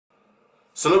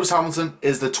So Lewis Hamilton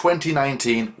is the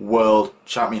 2019 World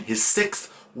Champion, his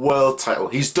 6th world title.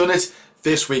 He's done it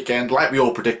this weekend, like we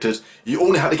all predicted. You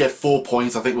only had to get 4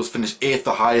 points. I think it was finished 8th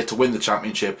or higher to win the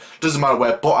championship. Doesn't matter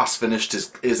where Bottas finished,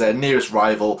 his nearest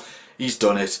rival. He's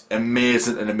done it.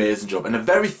 Amazing, an amazing job. And a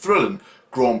very thrilling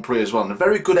Grand Prix as well. And a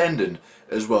very good ending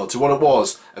as well to what it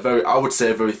was. I would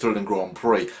say a very thrilling Grand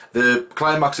Prix. The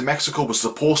climax in Mexico was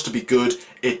supposed to be good.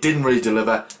 It didn't really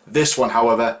deliver. This one,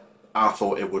 however, I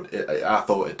thought it would. I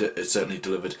thought it certainly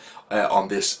delivered on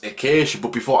this occasion.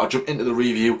 But before I jump into the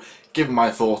review, giving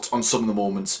my thoughts on some of the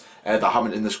moments that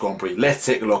happened in this Grand Prix, let's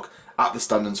take a look at the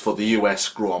standings for the US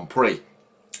Grand Prix.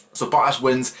 So Bottas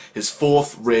wins his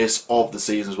 4th race of the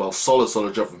season as well.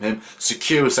 Solid job from him.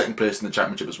 Secures 2nd place in the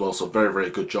championship as well. So very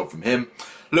good job from him.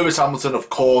 Lewis Hamilton, of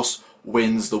course,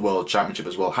 wins the World Championship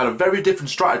as well. Had a very different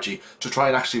strategy to try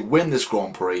and actually win this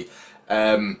Grand Prix.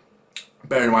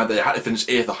 Bearing in mind they had to finish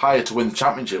 8th or higher to win the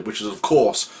championship, which is, of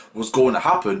course, was going to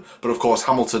happen. But of course,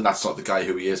 Hamilton, that's not the guy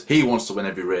who he is. He wants to win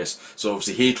every race. So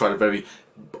obviously he tried a very,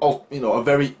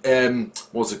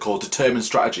 what's it called, determined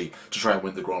strategy to try and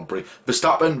win the Grand Prix.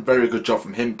 Verstappen, very good job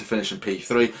from him to finish in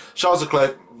P3. Charles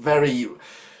Leclerc,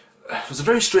 it was a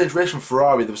very strange race from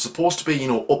Ferrari. They were supposed to be,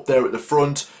 up there at the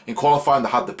front. In qualifying, they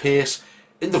had the pace.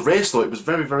 In the race, though, it was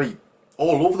very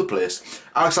all over the place.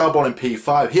 Alex Albon in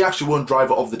P5. He actually won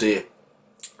Driver of the Day.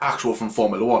 Actual from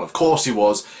Formula 1. Of course he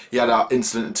was. He had that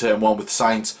incident in turn 1 with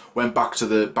Sainz, went back to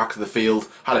the field,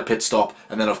 had a pit stop,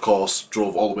 and then of course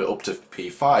drove all the way up to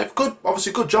P5.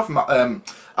 Obviously good job from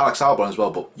Alex Albon as well,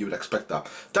 but you would expect that.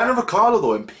 Daniel Ricciardo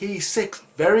though in P6,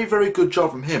 very good job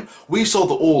from him. We saw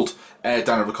the old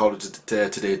Daniel Ricciardo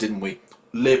today, didn't we?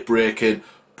 Late braking,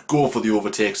 going for the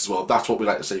overtakes as well. That's what we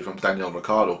like to see from Daniel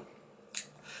Ricciardo.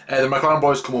 The McLaren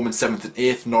boys come home in 7th and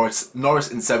 8th, Norris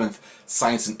in 7th,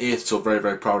 Sainz in 8th, so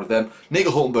very proud of them. Nico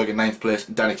Hulkenberg in 9th place,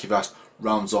 and Danny Kvyat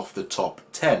rounds off the top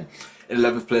 10. In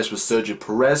 11th place was Sergio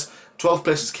Perez, 12th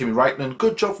place is Kimi Räikkönen,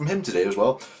 good job from him today as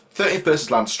well. 13th place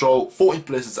is Lance Stroll, 14th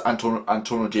place is Antonio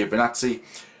Giovinazzi,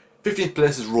 15th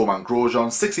place is Romain Grosjean,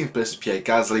 16th place is Pierre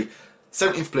Gasly,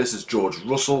 17th place is George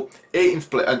Russell, 18th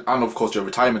place, and of course your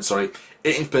retirement, sorry,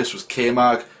 18th place was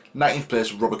K-Mag, 19th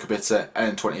place was Robert Kubica,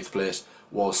 and 20th place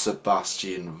was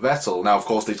Sebastian Vettel. Now, of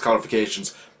course, these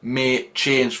qualifications may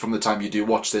change from the time you do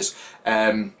watch this,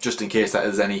 just in case that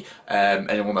there's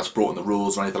anyone that's broken the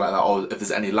rules or anything like that, or if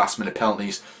there's any last-minute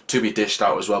penalties to be dished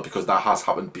out as well, because that has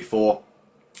happened before.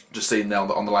 Just seeing there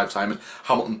on the live timing,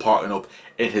 Hamilton parking up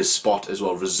in his spot as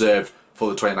well, reserved for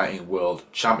the 2019 World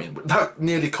Champion. But that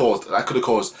could have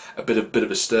caused a bit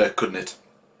of a stir, couldn't it?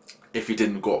 If he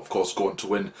didn't go, of course, go on to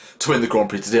win the Grand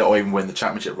Prix today, or even win the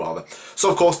championship rather. So,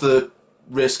 of course, the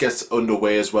race gets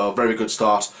underway as well. Very good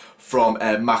start from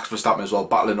Max Verstappen as well,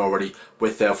 battling already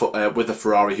with the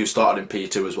Ferrari, who started in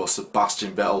P2 as well,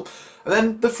 Sebastian Vettel. And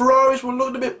then the Ferraris were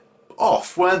looking a bit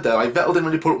off, weren't they? Like, Vettel didn't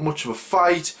really put up much of a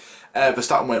fight.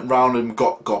 Verstappen went round and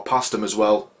got past him as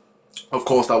well. Of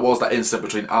course, that was that incident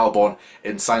between Albon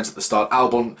and Sainz at the start. I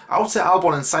would say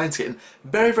Albon and Sainz getting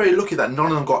very lucky that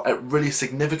none of them got really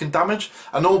significant damage.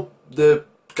 I know the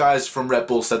guys from Red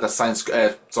Bull said that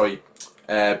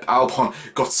Albon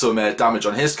got some damage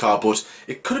on his car, but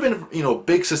it could have been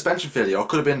big suspension failure, or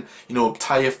could have been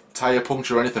tire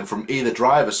puncture or anything from either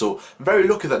driver. So very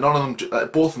lucky that none of them,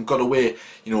 both of them, got away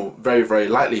very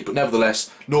lightly. But nevertheless,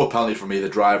 no penalty from either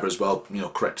driver as well.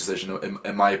 Correct decision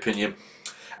in my opinion.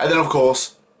 And then of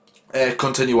course,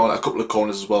 continue on a couple of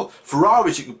corners as well.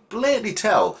 Ferraris, you could blatantly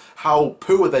tell how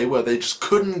poor they were. They just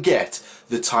couldn't get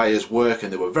the tyres working.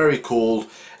 They were very cold,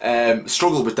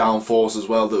 struggled with downforce as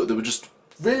well. They were just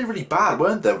really bad,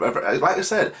 weren't they? Like I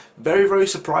said, very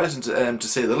surprising to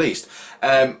say the least.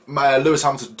 Lewis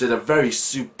Hamilton did a very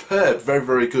superb,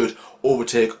 very good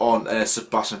overtake on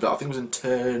Sebastian Vettel. I think it was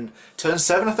in turn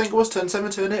 7. I think it was turn 7,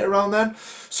 turn 8, around then.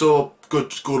 So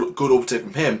good overtake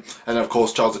from him. And of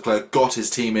course, Charles Leclerc got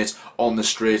his teammate on the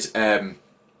straight,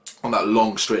 on that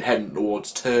long straight heading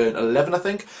towards turn 11, I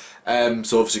think.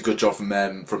 So obviously good job from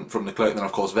Leclerc. And then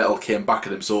of course Vettel came back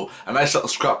at him. So a nice little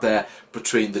scrap there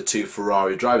between the two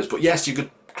Ferrari drivers. But yes, you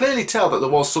could clearly tell that there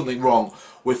was something wrong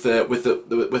with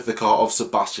the car of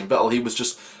Sebastian Vettel. He was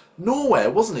just nowhere,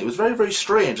 wasn't he? It was very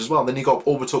strange as well. And then he got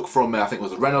overtook from I think it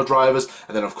was the Renault drivers,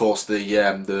 and then of course the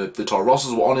Toro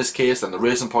Rossos were on his case, and the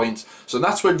Racing Point. So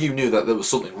that's when you knew that there was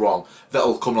something wrong.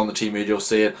 Vettel coming on the team radio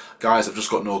saying, "Guys, I've just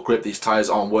got no grip. These tyres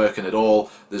aren't working at all.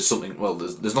 There's something. Well,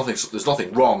 there's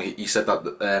nothing wrong." He said that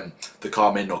the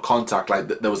car made no contact. Like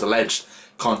there was alleged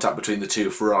contact between the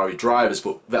two Ferrari drivers,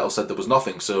 but Vettel said there was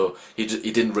nothing. So he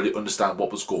didn't really understand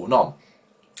what was going on.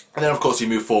 And then of course he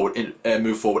moved forward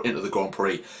into the Grand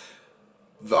Prix.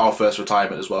 our first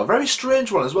retirement as well. A very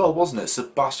strange one as well, wasn't it?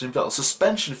 Sebastian Vettel,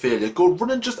 suspension failure, good,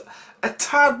 running just a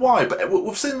tad wide, but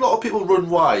we've seen a lot of people run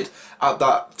wide at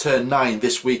that turn 9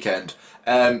 this weekend.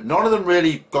 None of them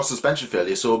really got suspension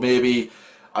failure, so maybe,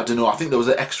 I don't know, I think there was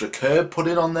an extra curb put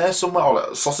in on there somewhere, or like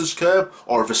a sausage curb,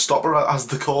 or a stopper as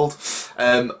they're called.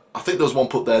 I think there was one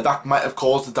put there, that might have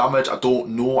caused the damage. I don't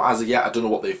know as of yet, I don't know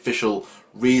what the official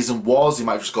reason was. He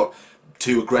might have just got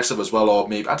too aggressive as well, or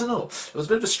maybe, I don't know. It was a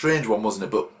bit of a strange one, wasn't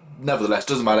it? But nevertheless,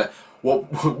 doesn't matter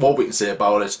what we can say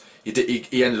about it.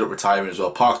 He ended up retiring as well,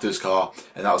 parked his car,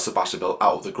 and that was Sebastian Vettel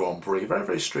out of the Grand Prix. Very,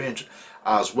 very strange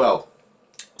as well.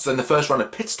 So then the first round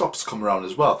of pit stops come around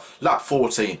as well. Lap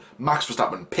 14, Max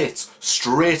Verstappen pits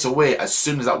straight away as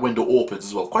soon as that window opens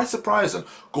as well. Quite surprising.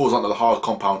 Goes onto the hard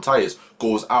compound tyres,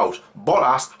 goes out.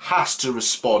 Bottas has to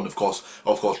respond, of course.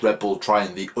 Red Bull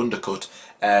trying the undercut.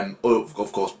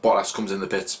 Of course, Bottas comes in the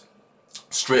pits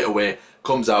straight away,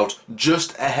 comes out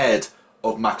just ahead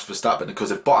of Max Verstappen, because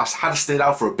if Bottas had stayed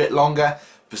out for a bit longer,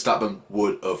 Verstappen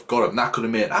would have got him. That could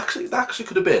have made, that actually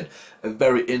could have been a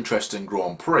very interesting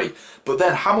Grand Prix. But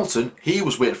then Hamilton, he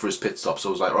was waiting for his pit stop, so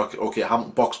I was like, okay,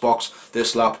 Hamilton, box,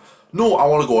 this lap. No, I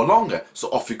want to go on longer. So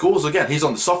off he goes again. He's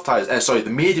on the soft tyres, sorry, the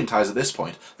medium tyres at this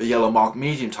point, the yellow marked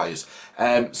medium tyres.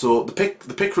 So the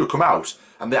pit crew come out,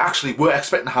 and they actually were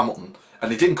expecting Hamilton,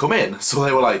 and he didn't come in, so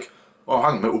they were like, oh,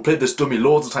 hang on a minute, we played this dummy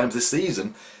loads of times this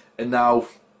season, and now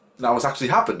it's actually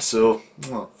happened, so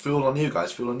well, fool on you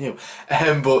guys, fool on you.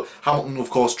 But Hamilton, of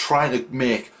course, trying to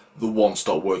make the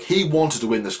one-stop work. He wanted to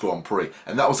win this Grand Prix,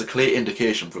 and that was a clear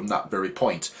indication from that very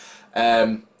point.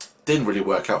 Didn't really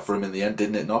work out for him in the end,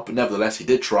 didn't it not? But nevertheless, he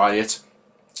did try it.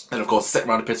 And of course, the second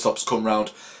round of pit stops come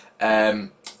round. Now,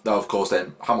 of course,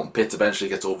 then Hamilton pits, eventually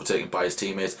gets overtaken by his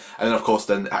teammates, and then of course,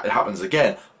 then it happens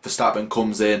again. Verstappen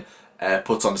comes in,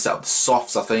 puts on the set of the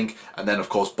softs, I think, and then of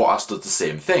course Bottas does the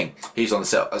same thing. He's on the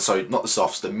set, sorry, not the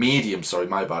softs, the mediums, sorry,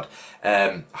 my bad.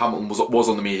 Hamilton was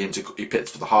on the mediums, he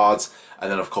pits for the hards,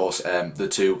 and then of course the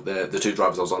two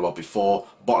drivers I was on about before,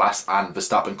 Bottas and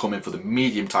Verstappen, come in for the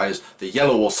medium tyres, the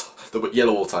yellow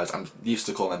wall tyres. I'm used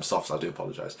to calling them softs, I do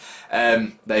apologise.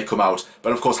 They come out,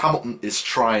 but of course Hamilton is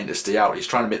trying to stay out. He's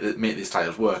trying to make these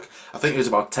tyres work. I think he was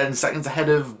about 10 seconds ahead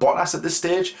of Bottas at this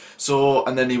stage. So,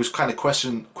 and then he was kind of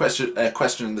questioning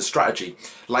the strategy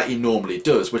like he normally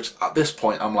does, which at this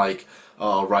point I'm like,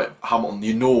 oh right, Hamilton,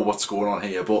 you know what's going on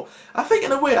here. But I think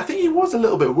in a way, I think he was a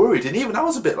little bit worried, and even I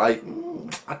was a bit like,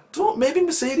 I don't, maybe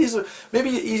Mercedes, maybe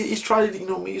he's trying to, you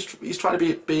know, he's trying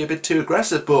to be a bit too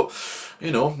aggressive, but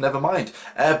you know, never mind.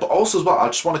 But also as well, I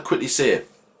just want to quickly say,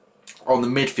 on the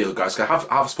midfield guys, I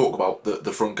have spoke about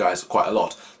the front guys quite a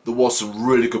lot. There was some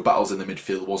really good battles in the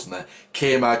midfield, wasn't there?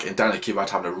 K-Mag and Daniel Kvyat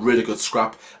having a really good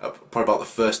scrap, probably about the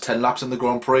first 10 laps in the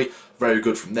Grand Prix. Very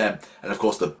good from them. And of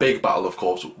course the big battle, of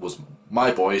course, was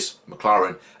my boys,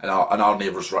 McLaren, and our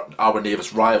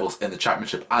neighbours rivals in the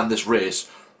championship and this race,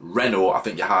 Renault. I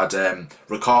think you had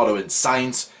Ricciardo in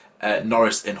Sainz,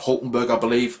 Norris in Hulkenberg, I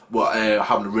believe, were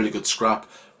having a really good scrap.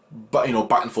 But you know,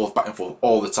 back and forth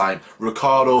all the time.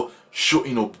 Ricciardo,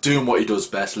 you know, doing what he does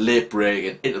best, late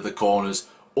braking into the corners,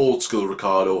 old school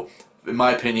Ricciardo. In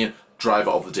my opinion,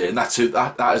 driver of the day, and that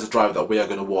is the driver that we are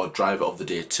going to award driver of the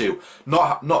day to.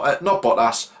 Not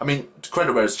Bottas. I mean,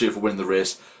 credit where it's due for winning the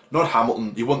race. Not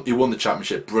Hamilton. He won the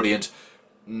championship, brilliant.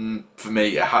 For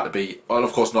me, it had to be, well,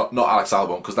 of course, not Alex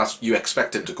Albon, because that's, you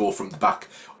expect him to go from the back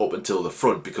up until the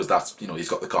front, because that's, you know, he's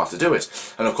got the car to do it.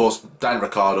 And of course, Dan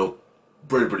Ricciardo,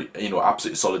 brilliant, you know,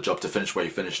 absolutely solid job to finish where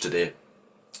he finished today.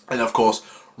 And of course,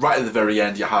 right at the very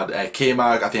end, you had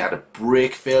K-Mag, I think had a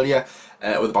brake failure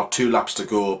with about 2 laps to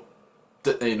go.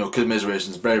 You know,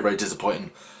 commiserations, very, very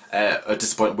disappointing. A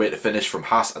disappointing way to finish from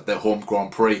Haas at their home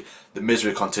Grand Prix. The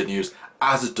misery continues,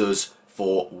 as it does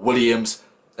for Williams.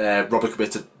 Robert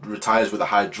Kubica retires with a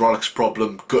hydraulics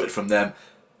problem, gutted from them.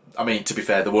 I mean, to be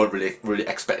fair, they weren't really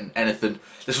expecting anything.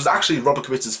 This was actually Robert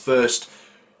Kubica's first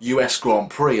US Grand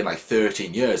Prix in like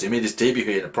 13 years. He made his debut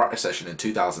here in a practice session in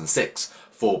 2006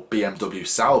 for BMW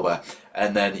Sauber,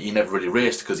 and then he never really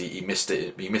raced because he missed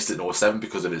it. He missed it in 07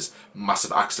 because of his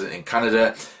massive accident in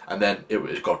Canada, and then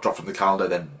it got dropped from the calendar.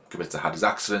 Then Kubica had his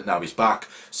accident. Now he's back.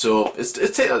 So it's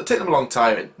taken him a long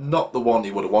time. Not the one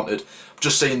he would have wanted.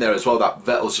 Just seeing there as well that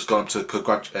Vettel's just gone to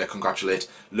congratulate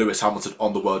Lewis Hamilton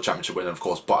on the World Championship win, and of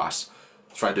course Bottas.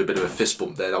 Trying to do a bit of a fist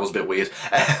bump there. That was a bit weird,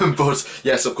 but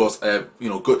yes, of course, you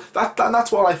know, good. That's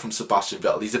what I like from Sebastian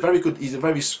Vettel. He's a very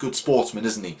good sportsman,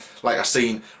 isn't he? Like I've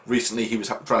seen recently, he was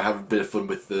trying to have a bit of fun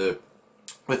with the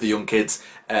young kids.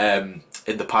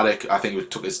 in the paddock. I think he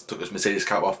took his Mercedes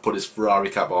cap off, put his Ferrari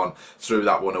cap on, threw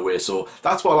that one away. So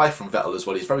that's what I like from Vettel as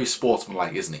well. He's very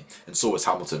sportsmanlike, isn't he? And so is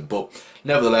Hamilton. But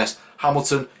nevertheless,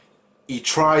 Hamilton, he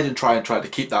tried to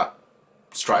keep that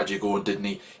strategy going, didn't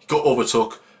he? He got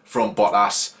overtook from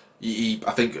Bottas.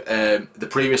 I think the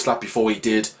previous lap before he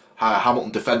did,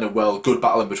 Hamilton defended well, good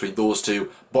battle in between those two.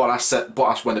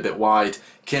 Bottas went a bit wide,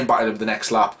 came back at him the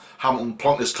next lap. Hamilton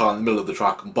plonked his car in the middle of the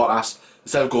track, and Bottas,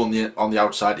 instead of going on the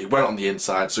outside, he went on the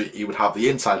inside, so he would have the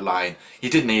inside line. He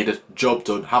didn't need it, job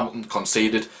done. Hamilton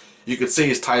conceded. You could see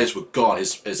his tyres were gone,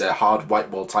 his hard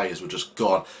white wall tyres were just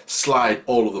gone, slide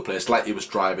all over the place like he was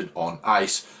driving on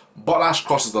ice. Bottas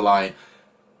crosses the line,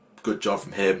 good job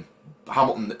from him.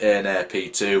 Hamilton in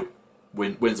P2,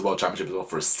 wins the World Championship as well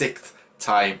for a 6th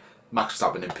time. Max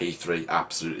Verstappen in P3,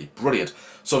 absolutely brilliant.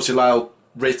 So obviously Lyle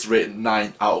rates the rating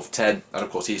 9 out of 10, and of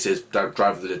course he says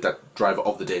driver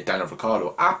of the day, Daniel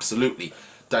Ricciardo. Absolutely,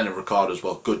 Daniel Ricciardo as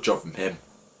well, good job from him.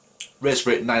 Race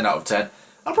rating 9 out of 10.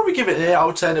 I'll probably give it an 8 out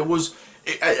of 10.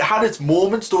 It had its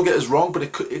moments, don't get us wrong, but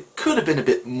it could have been a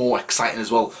bit more exciting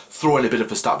as well, throwing a bit of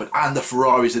Verstappen and the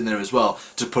Ferraris in there as well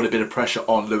to put a bit of pressure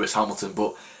on Lewis Hamilton.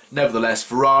 But nevertheless,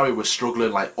 Ferrari was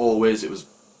struggling like always. It was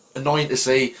annoying to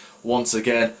see once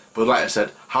again, but like I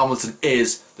said, Hamilton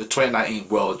is the 2019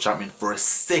 World Champion for a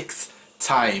 6th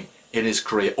time in his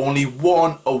career, only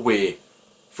one away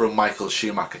from Michael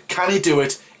Schumacher. Can he do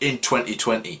it in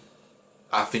 2020?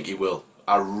 I think he will.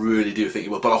 I really do think he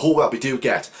will, but I hope that we do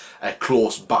get a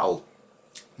close battle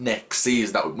next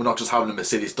season, that we're not just having a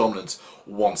Mercedes dominance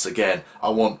once again. I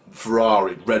want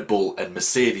Ferrari, Red Bull and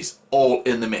Mercedes all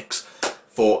in the mix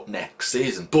for next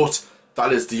season. But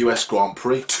that is the US Grand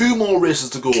Prix. 2 more races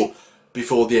to go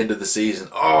before the end of the season.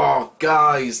 Oh,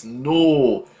 guys,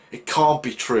 no. It can't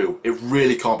be true. It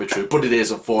really can't be true. But it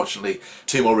is, unfortunately.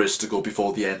 2 more races to go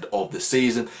before the end of the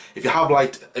season. If you have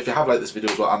liked this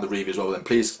video as well and the review as well, then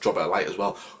please drop it a like as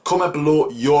well. Comment below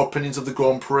your opinions of the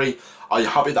Grand Prix. Are you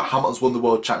happy that Hamilton's won the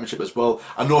World Championship as well?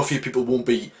 I know a few people won't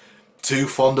be too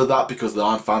fond of that because they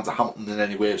aren't fans of Hamilton in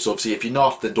any way, so obviously if you're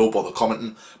not, then don't bother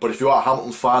commenting. But if you are a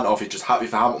Hamilton fan, or if you're just happy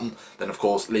for Hamilton, then of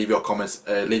course leave your comments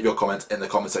in the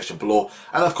comment section below,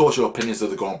 and of course your opinions of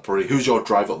the Grand Prix. Who's your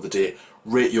driver of the day?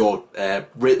 Rate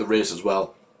the race as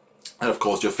well, and of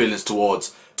course your feelings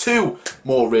towards 2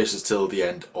 more races till the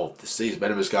end of the season.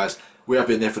 But anyways, guys, we have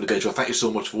been there for the debate show. Thank you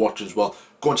so much for watching as well.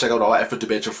 Go and check out our F1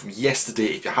 debate show from yesterday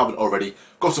if you haven't already.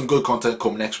 Got some good content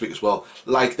coming next week as well,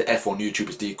 like the F1 YouTube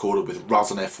is Decoded with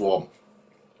Raz on F1.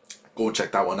 Go and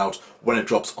check that one out when it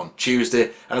drops on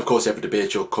Tuesday. And of course, F1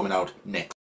 debate show coming out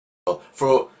next week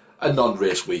for a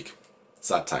non-race week.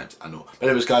 Sad times, I know. But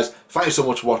anyways, guys, thank you so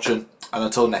much for watching, and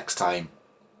until next time,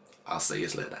 I'll see you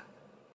later.